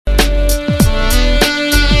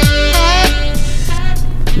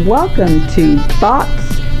Welcome to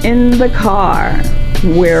Thoughts in the Car,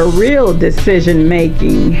 where real decision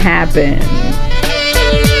making happens.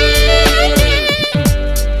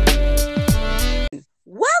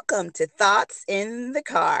 Welcome to Thoughts in the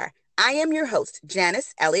Car. I am your host,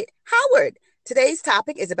 Janice Elliott Howard. Today's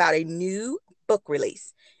topic is about a new book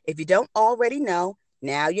release. If you don't already know,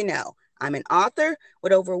 now you know. I'm an author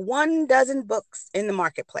with over 12 books in the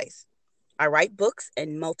marketplace. I write books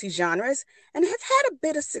in multi-genres and have had a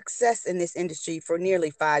bit of success in this industry for nearly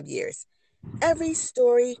 5 years. Every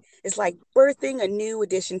story is like birthing a new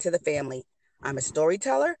addition to the family. I'm a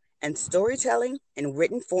storyteller, and storytelling in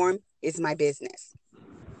written form is my business.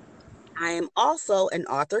 I am also an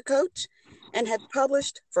author coach and have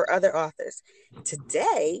published for other authors.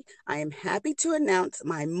 Today, I am happy to announce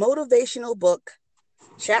my motivational book,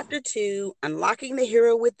 Chapter 2, Unlocking the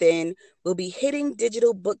Hero Within, will be hitting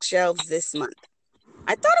digital bookshelves this month.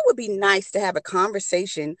 I thought it would be nice to have a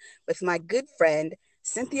conversation with my good friend,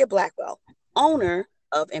 Cynthia Blackwell, owner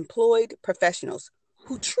of Employed Professionals,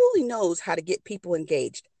 who truly knows how to get people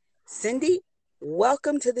engaged. Cindy,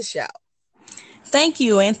 welcome to the show. Thank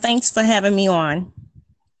you, and thanks for having me on.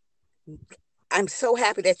 I'm so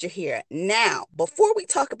happy that you're here. Now, before we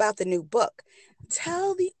talk about the new book,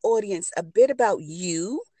 tell the audience a bit about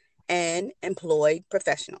you and Employed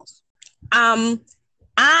Professionals. I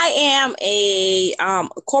am a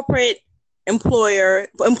corporate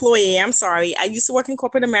employee. I used to work in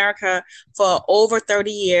corporate America for over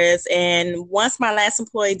 30 years. And once my last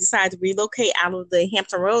employee decided to relocate out of the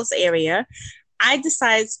Hampton Roads area, I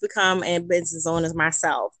decided to become a business owner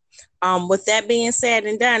myself. With that being said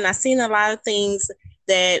and done, I've seen a lot of things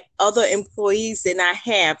that other employees did not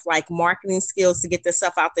have, like marketing skills to get their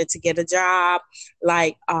stuff out there to get a job,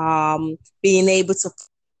 like being able to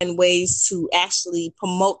find ways to actually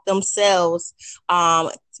promote themselves.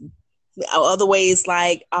 Other ways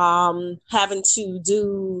like having to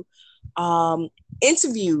do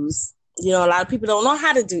interviews. You know, a lot of people don't know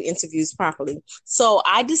how to do interviews properly. So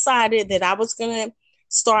I decided that I was going to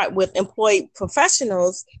start with Employed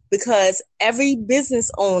Professionals because every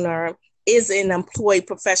business owner is an employed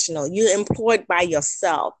professional. You're employed by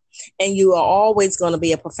yourself and you are always going to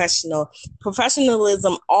be a professional.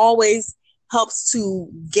 Professionalism always helps to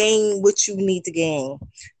gain what you need to gain.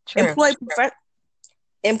 Employed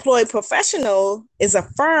Professional is a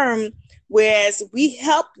firm, whereas we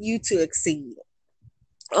help you to exceed.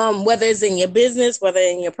 Whether it's in your business, whether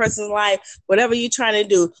in your personal life, whatever you're trying to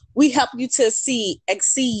do, we help you to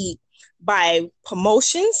exceed by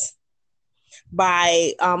promotions,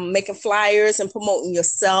 by making flyers and promoting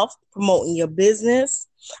yourself, promoting your business.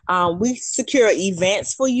 We secure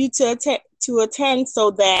events for you to attend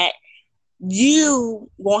so that you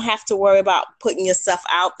won't have to worry about putting yourself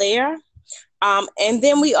out there. And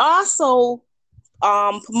then we also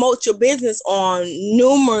promote your business on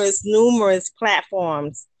numerous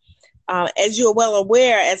platforms. As you're well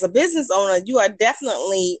aware, as a business owner, you are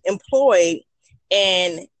definitely employed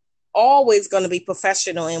and always going to be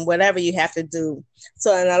professional in whatever you have to do.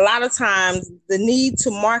 So, and a lot of times, the need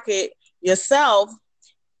to market yourself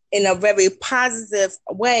in a very positive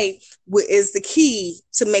way is the key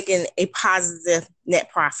to making a positive net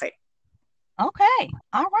profit. Okay.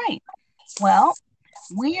 All right. Well,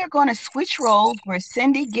 we are going to switch roles where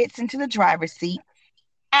Cindy gets into the driver's seat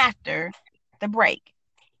after the break.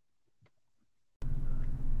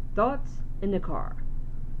 Thoughts in the Car.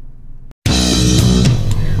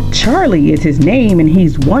 Charlie is his name, and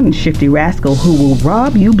he's one shifty rascal who will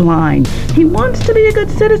rob you blind. He wants to be a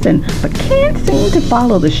good citizen, but can't seem to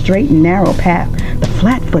follow the straight and narrow path. The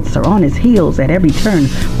Flatfoots are on his heels at every turn,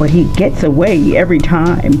 but he gets away every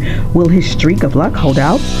time. Will his streak of luck hold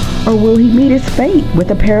out, or will he meet his fate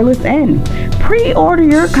with a perilous end? Pre-order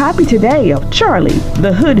your copy today of Charlie,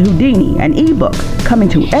 the Hood Houdini, an ebook coming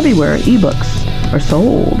to everywhere ebooks are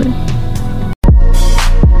sold.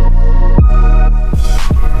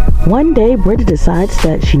 One day, Britta decides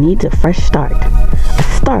that she needs a fresh start. A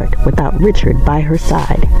start without Richard by her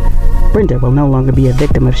side. Brenda will no longer be a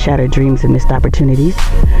victim of shattered dreams and missed opportunities.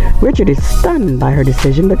 Richard is stunned by her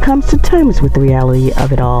decision, but comes to terms with the reality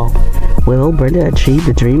of it all. Will Brenda achieve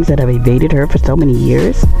the dreams that have evaded her for so many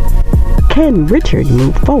years? Can Richard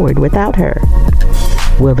move forward without her?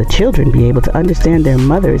 Will the children be able to understand their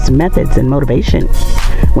mother's methods and motivation?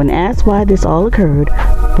 When asked why this all occurred,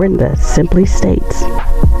 Brenda simply states,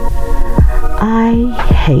 "I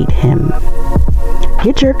hate him."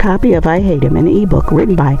 Get your copy of I Hate Him, an ebook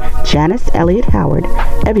written by Janice Elliott Howard,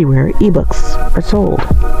 everywhere ebooks are sold.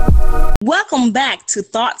 Welcome back to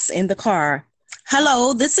Thoughts in the Car.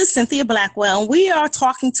 Hello, this is Cynthia Blackwell. We are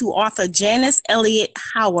talking to author Janice Elliott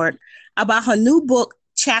Howard about her new book,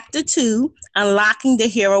 Chapter 2, Unlocking the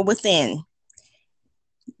Hero Within.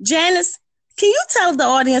 Janice, can you tell the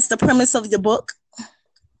audience the premise of your book?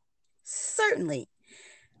 Certainly.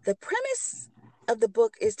 The premise of the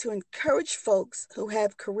book is to encourage folks who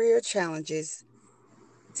have career challenges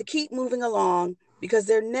to keep moving along because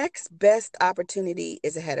their next best opportunity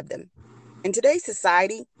is ahead of them. In today's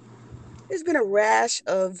society, there's been a rash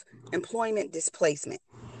of employment displacement.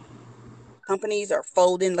 Companies are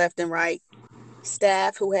folding left and right.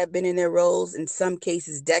 Staff who have been in their roles, in some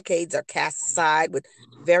cases decades, are cast aside with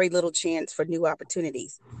very little chance for new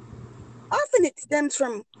opportunities. Often it stems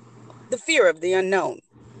from the fear of the unknown.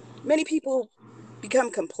 Many people become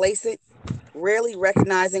complacent, rarely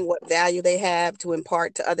recognizing what value they have to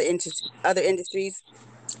impart to other industries.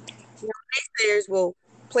 Naysayers will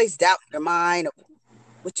place doubt in your mind of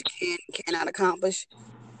what you can and cannot accomplish.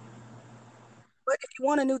 But if you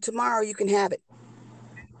want a new tomorrow, you can have it.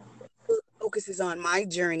 The focus is on my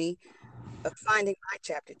journey of finding my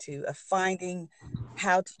chapter 2, of finding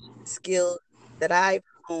how to skill that I've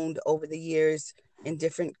honed over the years in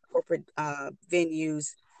different corporate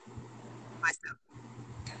venues myself.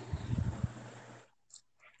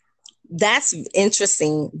 That's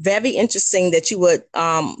interesting. Very interesting that you would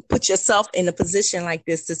put yourself in a position like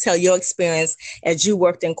this to tell your experience as you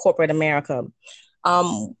worked in corporate America.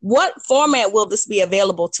 What format will this be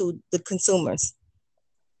available to the consumers?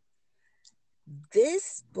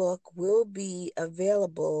 This book will be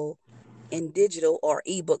available in digital or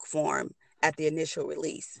ebook form at the initial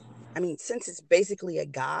release. I mean, since it's basically a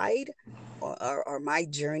guide or my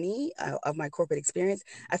journey of my corporate experience,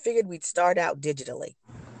 I figured we'd start out digitally.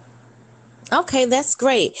 Okay, that's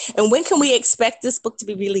great. And when can we expect this book to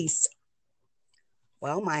be released?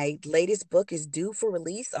 Well, my latest book is due for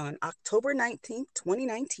release on October 19th,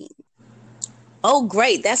 2019. Oh,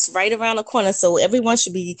 great. That's right around the corner. So everyone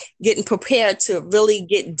should be getting prepared to really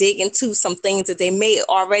dig into some things that they may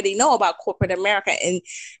already know about corporate America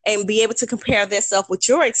and be able to compare themselves with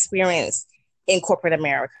your experience in corporate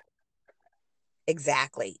America.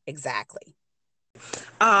 Exactly.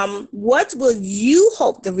 What will you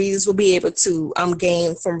hope the readers will be able to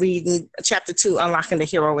gain from reading Chapter 2, Unlocking the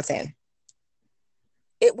Hero Within?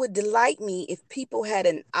 It would delight me if people had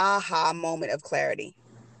an aha moment of clarity.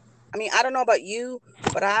 I mean, I don't know about you,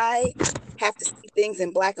 but I have to see things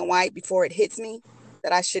in black and white before it hits me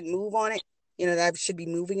that I should move on it, that I should be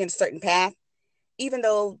moving in a certain path, even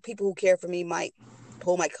though people who care for me might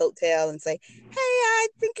pull my coattail and say, hey, I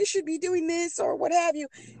think you should be doing this or what have you.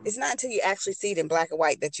 It's not until you actually see it in black and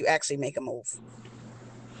white that you actually make a move.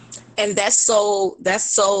 And that's so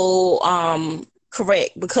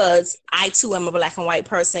correct, because I too am a black and white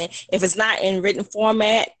person. If it's not in written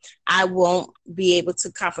format, I won't be able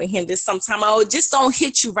to comprehend this sometime. It just don't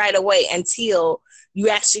hit you right away until you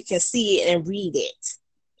actually can see it and read it.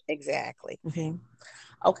 Exactly.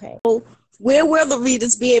 Okay. So where will the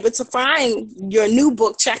readers be able to find your new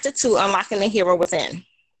book, Chapter 2, Unlocking the Hero Within?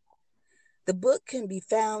 The book can be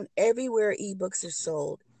found everywhere ebooks are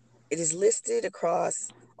sold. It is listed across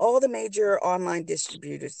all the major online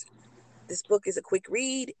distributors. This book is a quick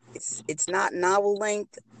read. It's not novel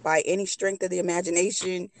length by any strength of the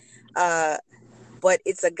imagination, but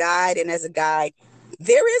it's a guide, and as a guide,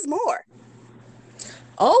 there is more.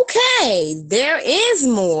 Okay, there is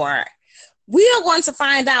more. We are going to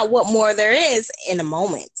find out what more there is in a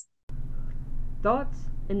moment. Thoughts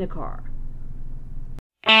in the car.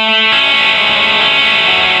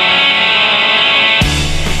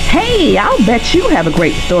 Hey, I'll bet you have a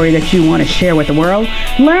great story that you want to share with the world.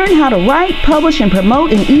 Learn how to write, publish, and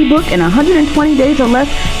promote an ebook in 120 days or less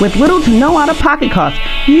with little to no out-of-pocket costs.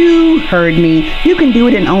 You heard me. You can do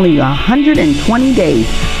it in only 120 days.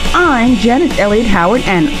 I'm Janice Elliott Howard,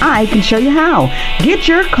 and I can show you how. Get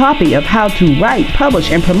your copy of How to Write,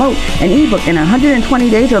 Publish, and Promote an ebook in 120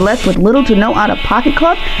 days or less with little to no out-of-pocket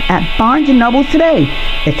costs at Barnes & Noble today.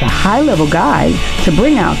 It's a high-level guide to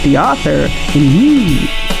bring out the author in you.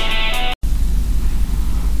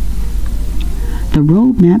 The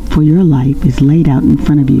roadmap for your life is laid out in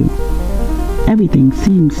front of you. Everything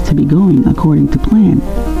seems to be going according to plan.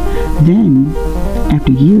 Then,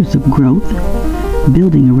 after years of growth,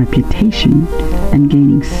 building a reputation, and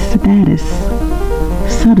gaining status,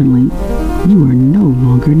 suddenly you are no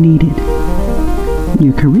longer needed.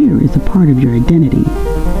 Your career is a part of your identity,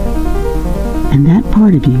 and that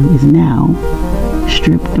part of you is now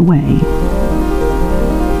stripped away.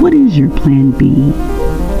 What is your plan B?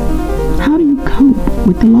 How do you cope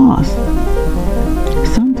with the loss?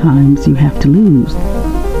 Sometimes you have to lose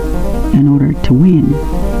in order to win.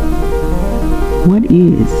 What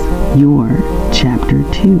is your Chapter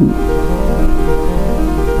 2?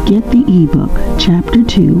 Get the ebook, Chapter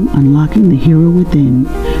 2, Unlocking the Hero Within,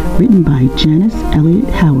 written by Janice Elliott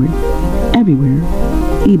Howard, everywhere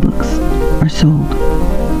ebooks are sold.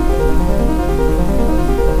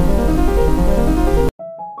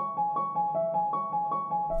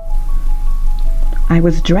 I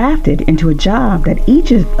was drafted into a job that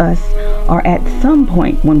each of us are at some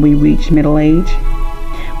point when we reach middle age.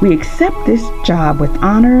 We accept this job with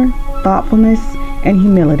honor, thoughtfulness, and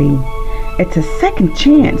humility. It's a second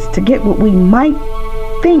chance to get what we might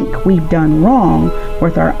think we've done wrong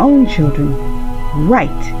with our own children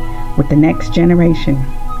right with the next generation.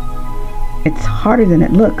 It's harder than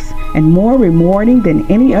it looks and more rewarding than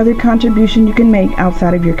any other contribution you can make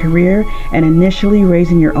outside of your career and initially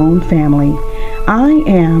raising your own family. I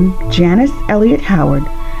am Janice Elliott Howard.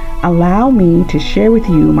 Allow me to share with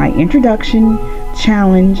you my introduction,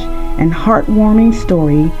 challenge, and heartwarming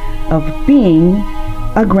story of being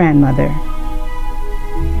a grandmother.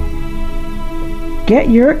 Get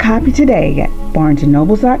your copy today at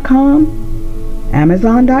barnesandnobles.com,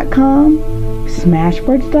 amazon.com,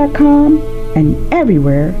 smashwords.com, and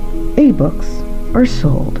everywhere ebooks are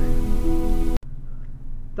sold.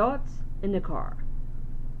 Thoughts in the car.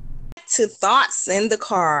 To Thoughts in the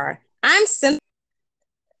Car. I'm Cynthia,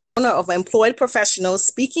 owner of Employed Professionals,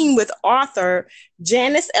 speaking with author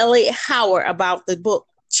Janice Elliott Howard about the book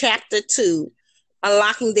Chapter 2,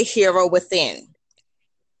 Unlocking the Hero Within.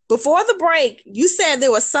 Before the break, you said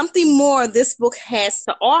there was something more this book has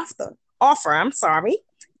to offer.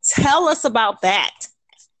 Tell us about that.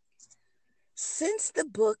 Since the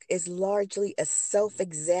book is largely a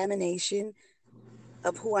self-examination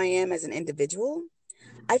of who I am as an individual,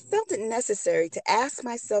 I felt it necessary to ask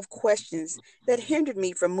myself questions that hindered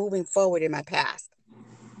me from moving forward in my past.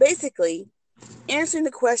 Basically, answering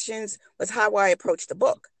the questions was how I approached the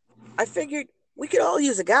book. I figured we could all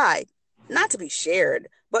use a guide, not to be shared,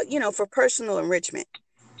 but, for personal enrichment.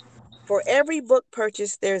 For every book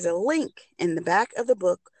purchase, there's a link in the back of the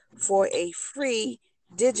book for a free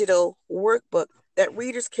digital workbook that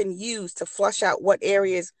readers can use to flush out what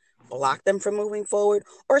areas block them from moving forward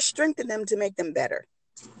or strengthen them to make them better.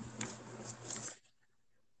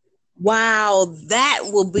 Wow, that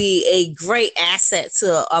will be a great asset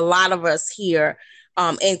to a lot of us here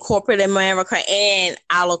in corporate America and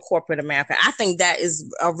out of corporate America. I think that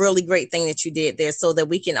is a really great thing that you did there so that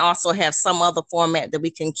we can also have some other format that we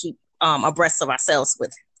can keep abreast of ourselves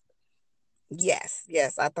with. Yes,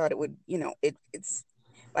 I thought it would, it's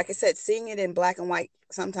like I said, seeing it in black and white,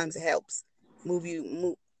 sometimes it helps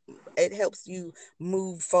it helps you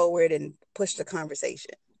move forward and push the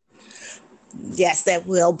conversation. Yes, that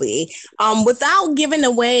will be. Without giving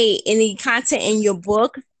away any content in your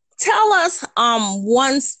book, tell us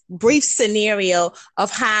one brief scenario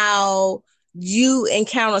of how you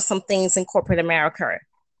encounter some things in corporate America.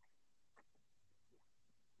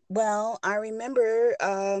 Well, I remember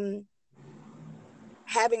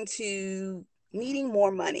needing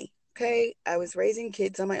more money. Okay, I was raising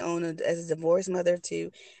kids on my own as a divorced mother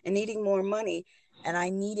too, and needing more money, and I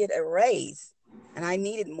needed a raise. And I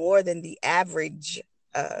needed more than the average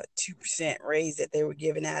 2% raise that they were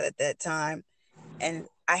giving out at that time. And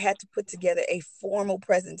I had to put together a formal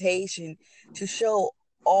presentation to show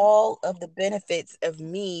all of the benefits of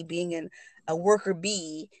me being a worker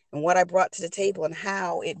bee and what I brought to the table and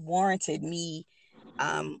how it warranted me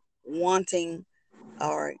wanting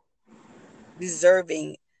or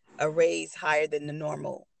deserving a raise higher than the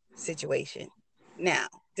normal situation. Now,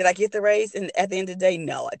 did I get the raise? And at the end of the day,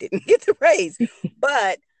 no, I didn't get the raise.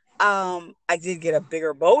 But I did get a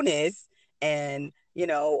bigger bonus, and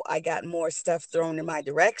I got more stuff thrown in my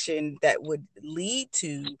direction that would lead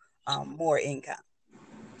to more income.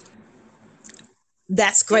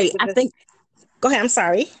 That's great. Go ahead. I'm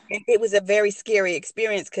sorry. It was a very scary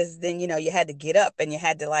experience because then you had to get up and you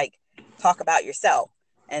had to talk about yourself,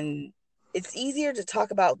 and it's easier to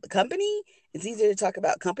talk about the company. It's easier to talk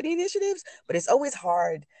about company initiatives, but it's always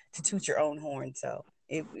hard to toot your own horn. So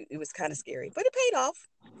it was kind of scary, but it paid off.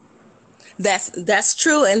 That's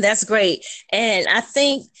true, and that's great. And I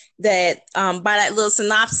think that by that little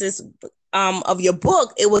synopsis of your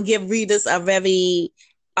book, it will give readers a very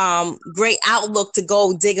great outlook to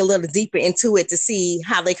go dig a little deeper into it to see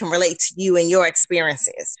how they can relate to you and your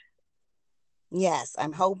experiences. Yes,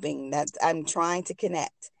 I'm hoping that I'm trying to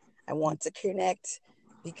connect. I want to connect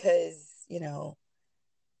because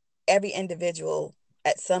every individual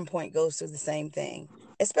at some point goes through the same thing,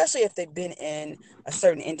 especially if they've been in a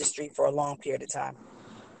certain industry for a long period of time.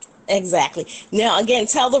 Exactly. Now, again,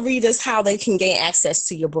 tell the readers how they can gain access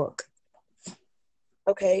to your book.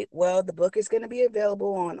 Okay, well, the book is going to be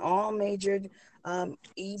available on all major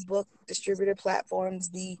ebook distributor platforms,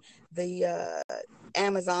 the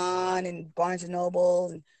Amazon and Barnes and Noble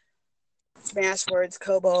and Smashwords,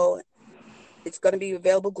 Kobo. It's going to be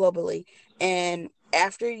available globally. And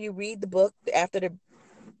after you read the book, after the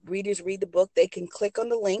readers read the book, they can click on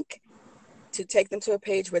the link to take them to a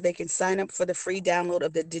page where they can sign up for the free download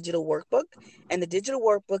of the digital workbook. And the digital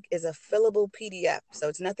workbook is a fillable PDF. So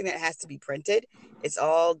it's nothing that has to be printed. It's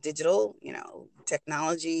all digital.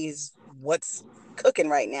 Technology is what's cooking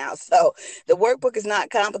right now. So the workbook is not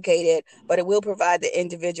complicated, but it will provide the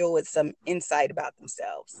individual with some insight about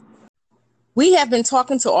themselves. We have been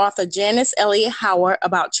talking to author Janice Elliott Howard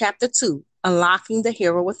about Chapter 2, Unlocking the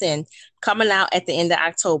Hero Within, coming out at the end of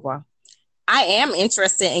October. I am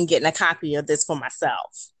interested in getting a copy of this for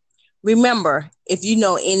myself. Remember, if you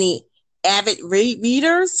know any avid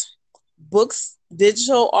readers, books,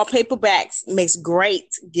 digital or paperbacks makes great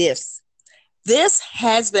gifts. This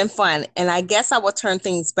has been fun, and I guess I will turn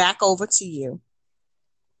things back over to you.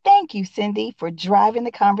 Thank you, Cindy, for driving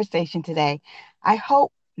the conversation today. I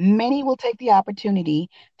hope many will take the opportunity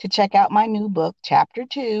to check out my new book, Chapter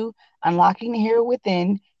 2, Unlocking the Hero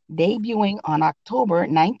Within, debuting on October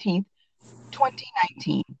 19th,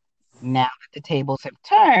 2019. Now that the tables have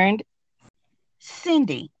turned,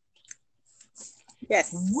 Cindy,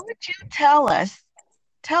 Yes. would you tell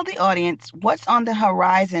the audience what's on the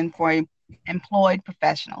horizon for employed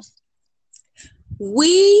professionals?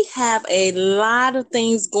 We have a lot of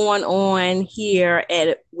things going on here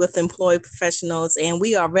with Employed Professionals, and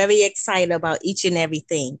we are very excited about each and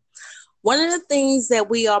everything. One of the things that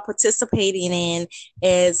we are participating in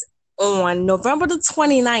is on November the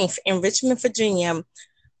 29th in Richmond, Virginia,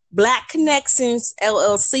 Black Connections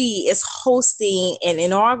LLC is hosting an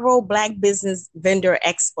inaugural Black Business Vendor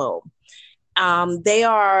Expo. They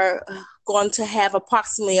are going to have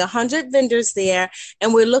approximately 100 vendors there,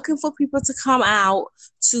 and we're looking for people to come out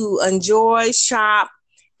to enjoy, shop,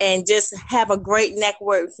 and just have a great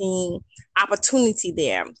networking opportunity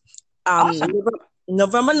there. Awesome.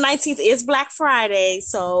 November 19th is Black Friday,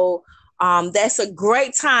 so that's a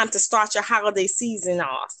great time to start your holiday season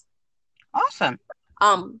off. Awesome.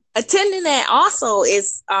 Attending that also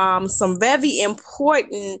is some very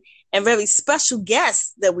important and very special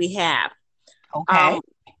guests that we have. Okay.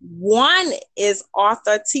 One is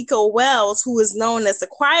author Tico Wells, who is known as the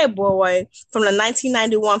choir boy from the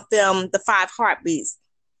 1991 film The Five Heartbeats.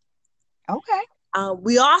 Okay.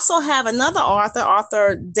 We also have another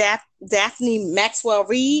author Daphne Maxwell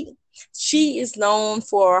Reid. She is known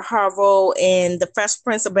for her role in The Fresh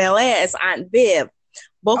Prince of Bel-Air as Aunt Viv.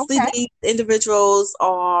 Both of these individuals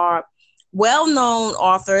are well-known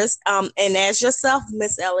authors, and as yourself,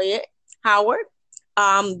 Miss Elliott Howard,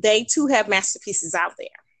 they too have masterpieces out there.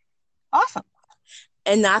 Awesome.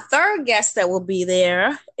 And our third guest that will be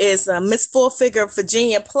there is Miss Full Figure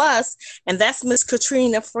Virginia Plus, and that's Miss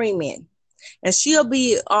Katrina Freeman. And she'll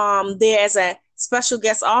be there as a special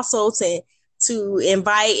guest also to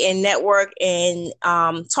invite and network and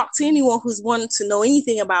talk to anyone who's wanting to know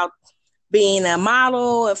anything about being a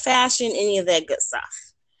model, a fashion, any of that good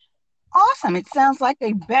stuff. Awesome. It sounds like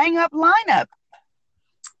a bang-up lineup.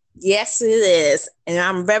 Yes, it is. And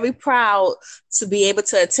I'm very proud to be able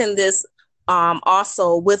to attend this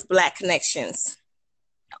also with Black Connections.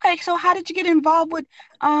 Okay, so how did you get involved with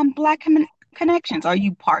Black Connections? Are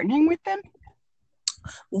you partnering with them?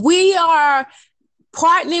 We are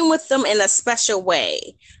partnering with them in a special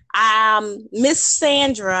way. Miss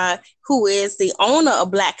Sandra, who is the owner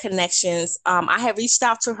of Black Connections, I have reached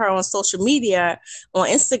out to her on social media, on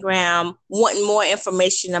Instagram, wanting more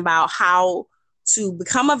information about how to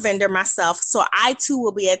become a vendor myself. So I too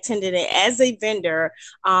will be attending it as a vendor.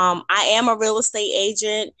 I am a real estate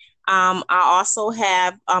agent. I also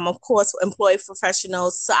have, of course, employee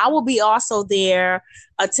professionals. So I will be also there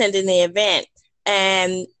attending the event.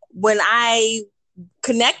 And when I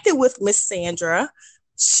connected with Miss Sandra,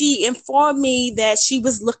 she informed me that she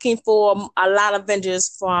was looking for a lot of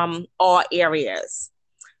vendors from all areas.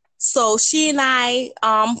 So she and I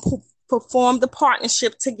performed the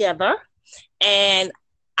partnership together, and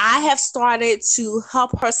I have started to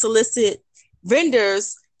help her solicit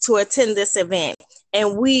vendors to attend this event.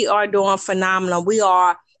 And we are doing phenomenal. We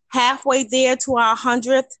are halfway there to our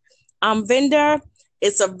 100th vendor.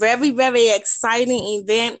 It's a very, very exciting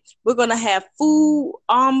event. We're going to have food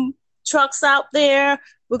trucks out there.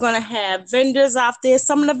 We're going to have vendors out there.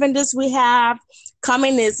 Some of the vendors we have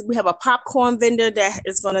coming is we have a popcorn vendor that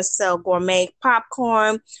is going to sell gourmet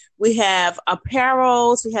popcorn. We have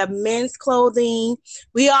apparels. We have men's clothing.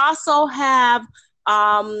 We also have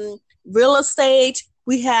real estate.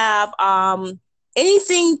 We have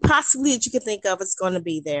anything possibly that you can think of is going to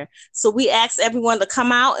be there. So we ask everyone to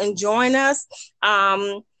come out and join us.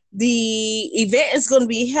 The event is going to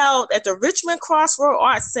be held at the Richmond Crossroad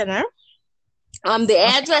Arts Center. The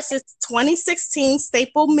address is 2016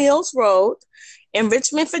 Staple Mills Road in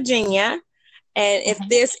Richmond, Virginia. And if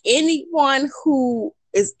there's anyone who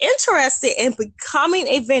is interested in becoming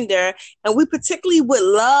a vendor, and we particularly would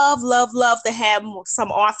love to have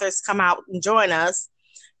some authors come out and join us,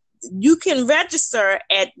 you can register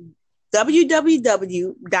at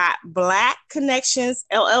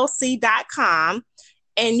www.blackconnectionsllc.com.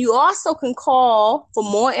 And you also can call for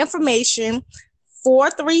more information,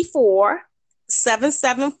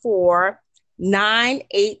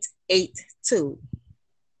 434-774-9882.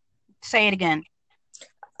 Say it again.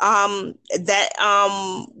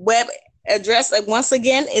 That web address, once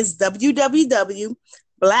again, is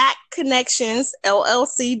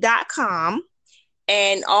www.blackconnectionsllc.com.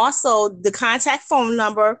 And also the contact phone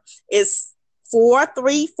number is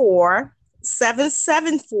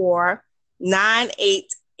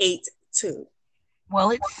 434-774-9882.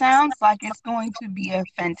 Well, it sounds like it's going to be a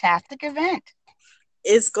fantastic event.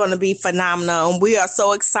 It's going to be phenomenal. And we are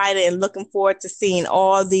so excited and looking forward to seeing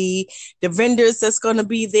all the vendors that's going to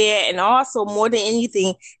be there. And also, more than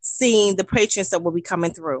anything, seeing the patrons that will be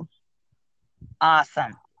coming through.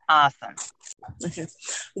 Awesome.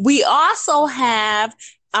 We also have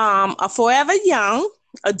a Forever Young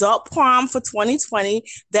adult prom for 2020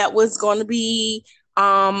 that was going to be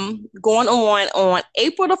going on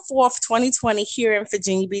April the 4th, 2020 here in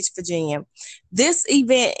Virginia Beach, Virginia. This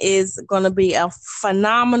event is going to be a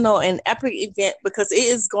phenomenal and epic event because it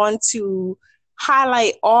is going to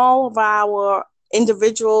highlight all of our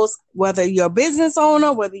individuals, whether you're a business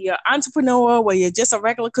owner, whether you're an entrepreneur, whether you're just a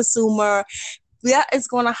regular consumer. That is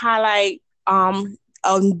going to highlight a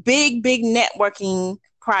big networking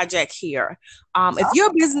project here. If you're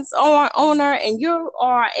a business owner and you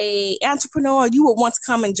are a entrepreneur, you will want to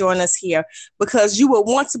come and join us here because you will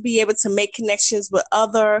want to be able to make connections with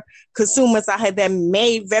other consumers out here that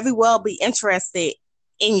may very well be interested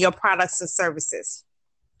in your products and services.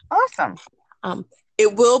 Awesome.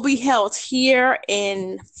 It will be held here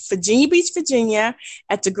in Virginia Beach, Virginia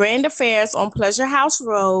at the Grand Affairs on Pleasure House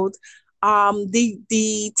Road.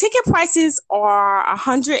 The ticket prices are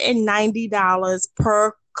 $190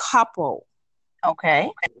 per couple.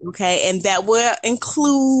 Okay. And that will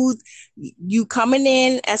include you coming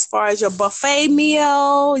in as far as your buffet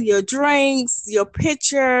meal, your drinks, your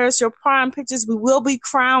pictures, your prom pictures. We will be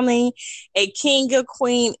crowning a king or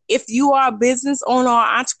queen. If you are a business owner or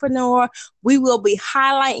entrepreneur, we will be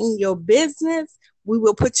highlighting your business. We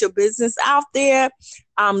will put your business out there.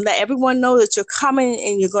 Let everyone know that you're coming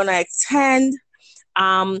and you're going to attend.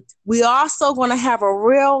 We also going to have a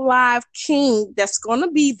real live king that's going to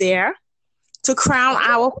be there to crown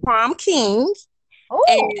our prom king. Ooh.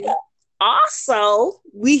 And also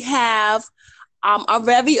we have our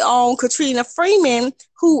very own Katrina Freeman,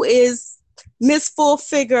 who is Miss Full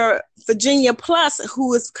Figure Virginia Plus,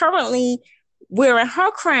 who is currently wearing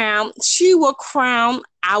her crown. She will crown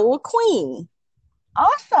our queen.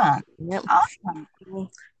 Awesome. Yep. Awesome.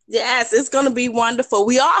 Yes, it's going to be wonderful.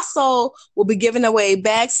 We also will be giving away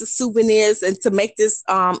bags of souvenirs and to make this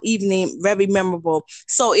evening very memorable.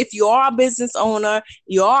 So if you are a business owner,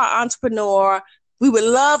 you are an entrepreneur, we would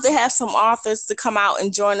love to have some authors to come out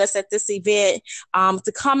and join us at this event.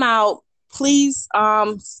 To come out, please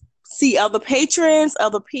see other patrons,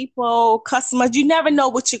 other people, customers. You never know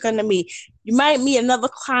what you're going to meet. You might meet another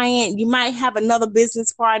client. You might have another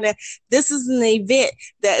business partner. This is an event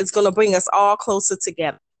that is going to bring us all closer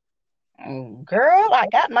together. Girl, I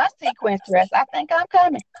got my sequence dress. I think I'm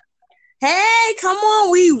coming. Hey, come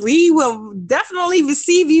on. We will definitely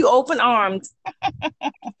receive you open arms.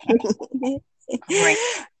 Great.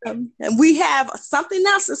 And we have something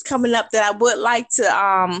else that's coming up that I would like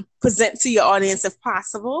to present to your audience if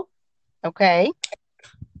possible. Okay.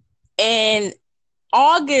 In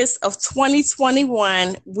August of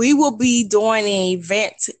 2021, we will be doing an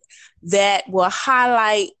event that will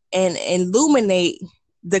highlight and illuminate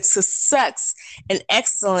the success and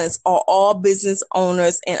excellence of all business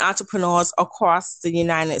owners and entrepreneurs across the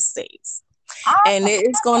United States. Awesome. And it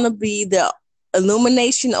is going to be the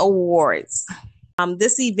Illumination Awards.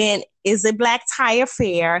 This event is a black tie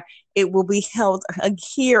affair. It will be held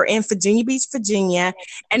here in Virginia Beach, Virginia,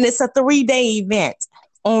 and it's a 3-day event.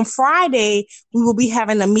 On Friday, we will be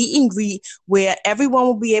having a meet and greet where everyone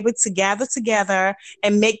will be able to gather together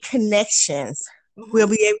and make connections. We'll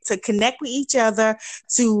be able to connect with each other,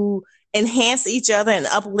 to enhance each other and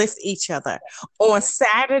uplift each other. On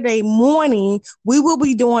Saturday morning, we will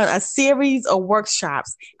be doing a series of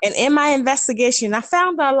workshops. And in my investigation, I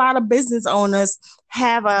found that a lot of business owners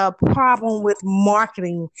have a problem with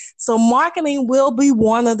marketing. So marketing will be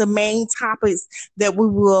one of the main topics that we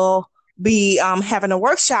will be having a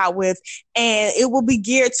workshop with, and it will be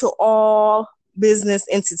geared to all business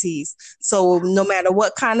entities. So no matter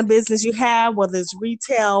what kind of business you have, whether it's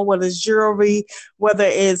retail, whether it's jewelry, whether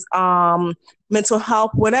it's mental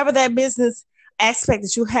health, whatever that business aspect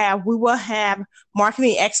that you have, we will have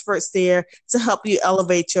marketing experts there to help you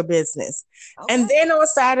elevate your business. Okay. And then on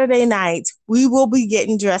Saturday night, we will be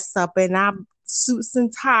getting dressed up in our suits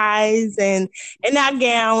and ties and our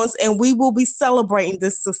gowns, and we will be celebrating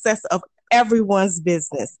the success of everyone's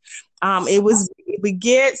business. We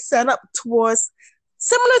get set up towards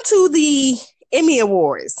similar to the Emmy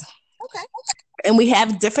Awards. Okay. And we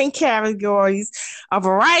have different categories, a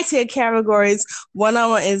variety of categories. One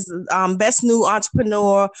of them is Best New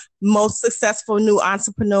Entrepreneur, Most Successful New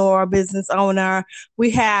Entrepreneur, Business Owner.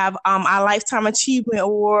 We have our Lifetime Achievement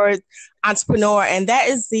Award Entrepreneur, and that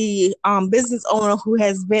is the business owner who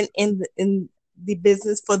has been in the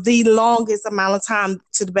business for the longest amount of time,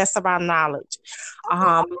 to the best of our knowledge.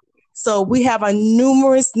 So we have a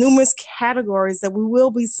numerous categories that we will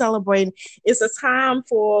be celebrating. It's a time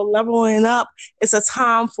for leveling up. It's a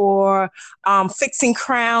time for fixing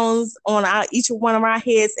crowns on each one of our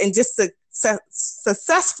heads, and just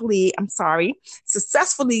successfully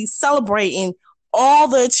celebrating all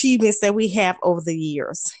the achievements that we have over the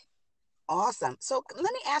years. Awesome. So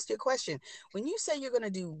let me ask you a question. When you say you're going to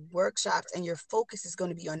do workshops and your focus is going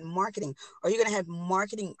to be on marketing, are you going to have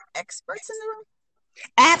marketing experts in the room?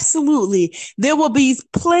 Absolutely. There will be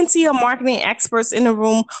plenty of marketing experts in the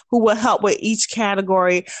room who will help with each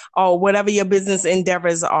category or whatever your business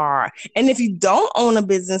endeavors are. And if you don't own a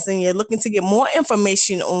business and you're looking to get more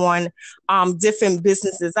information on different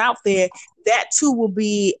businesses out there, that too will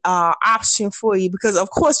be an option for you, because of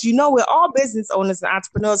course, we're all business owners and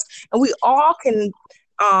entrepreneurs, and we all can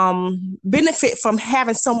benefit from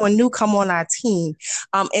having someone new come on our team.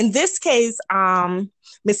 In this case,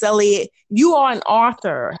 Miss Elliott, you are an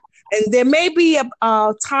author, and there may be a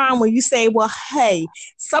time when you say, well, hey,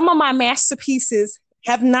 some of my masterpieces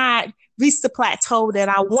have not reached the plateau that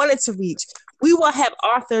I wanted to reach. We will have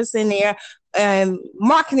authors in there and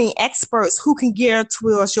marketing experts who can gear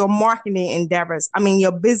towards your marketing endeavors.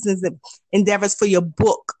 Your business endeavors for your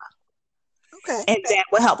book. Okay. And that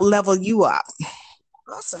will help level you up.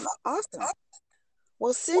 Awesome.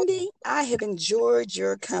 Well, Cindy, I have enjoyed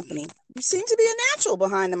your company. You seem to be a natural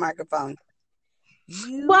behind the microphone.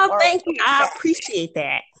 Thank you. I appreciate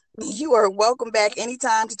that. You are welcome back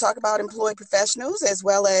anytime to talk about employed professionals, as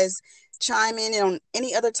well as chime in on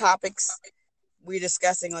any other topics we're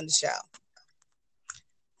discussing on the show.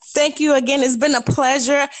 Thank you again. It's been a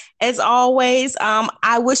pleasure as always.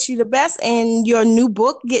 I wish you the best in your new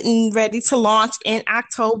book getting ready to launch in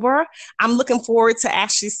October. I'm looking forward to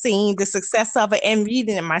actually seeing the success of it and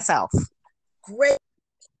reading it myself. Great.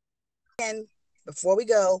 And before we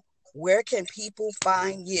go, where can people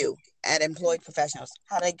find you at Employed Professionals?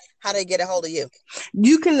 How they get a hold of you?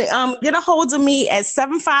 You can get a hold of me at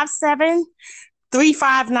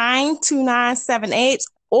 757-359-2978.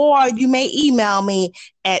 Or you may email me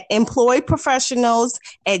at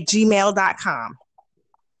employedprofessionals@gmail.com.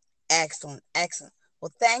 Excellent.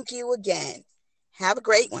 Well, thank you again. Have a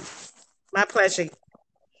great one. My pleasure.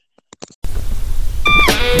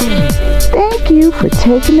 Thank you for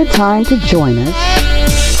taking the time to join us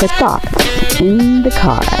for Thoughts in the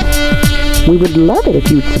Car. We would love it if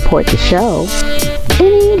you'd support the show.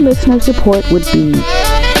 Any listener support would be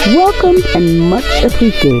welcomed and much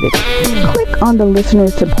appreciated. Click on the listener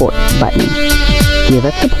support button. Give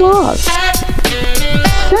us applause.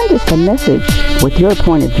 Send us a message with your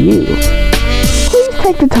point of view. Please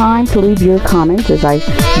take the time to leave your comments, as I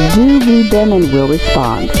do read them and will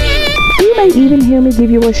respond. You may even hear me give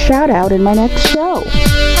you a shout out in my next show.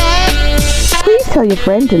 Please tell your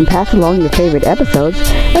friends and pass along your favorite episodes,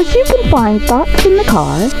 as you can find Thoughts in the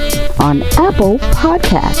Car on Apple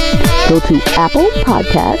Podcasts. Go to Apple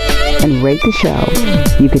Podcasts and rate the show.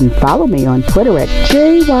 You can follow me on Twitter at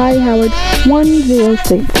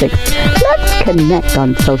JYHoward1066. Let's connect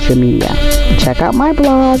on social media. Check out my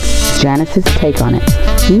blog, Janice's Take on It.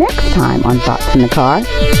 Next time on Thoughts in the Car,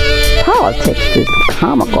 politics is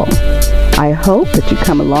comical. I hope that you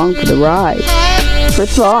come along for the ride for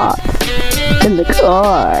Thoughts in the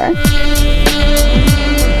Car.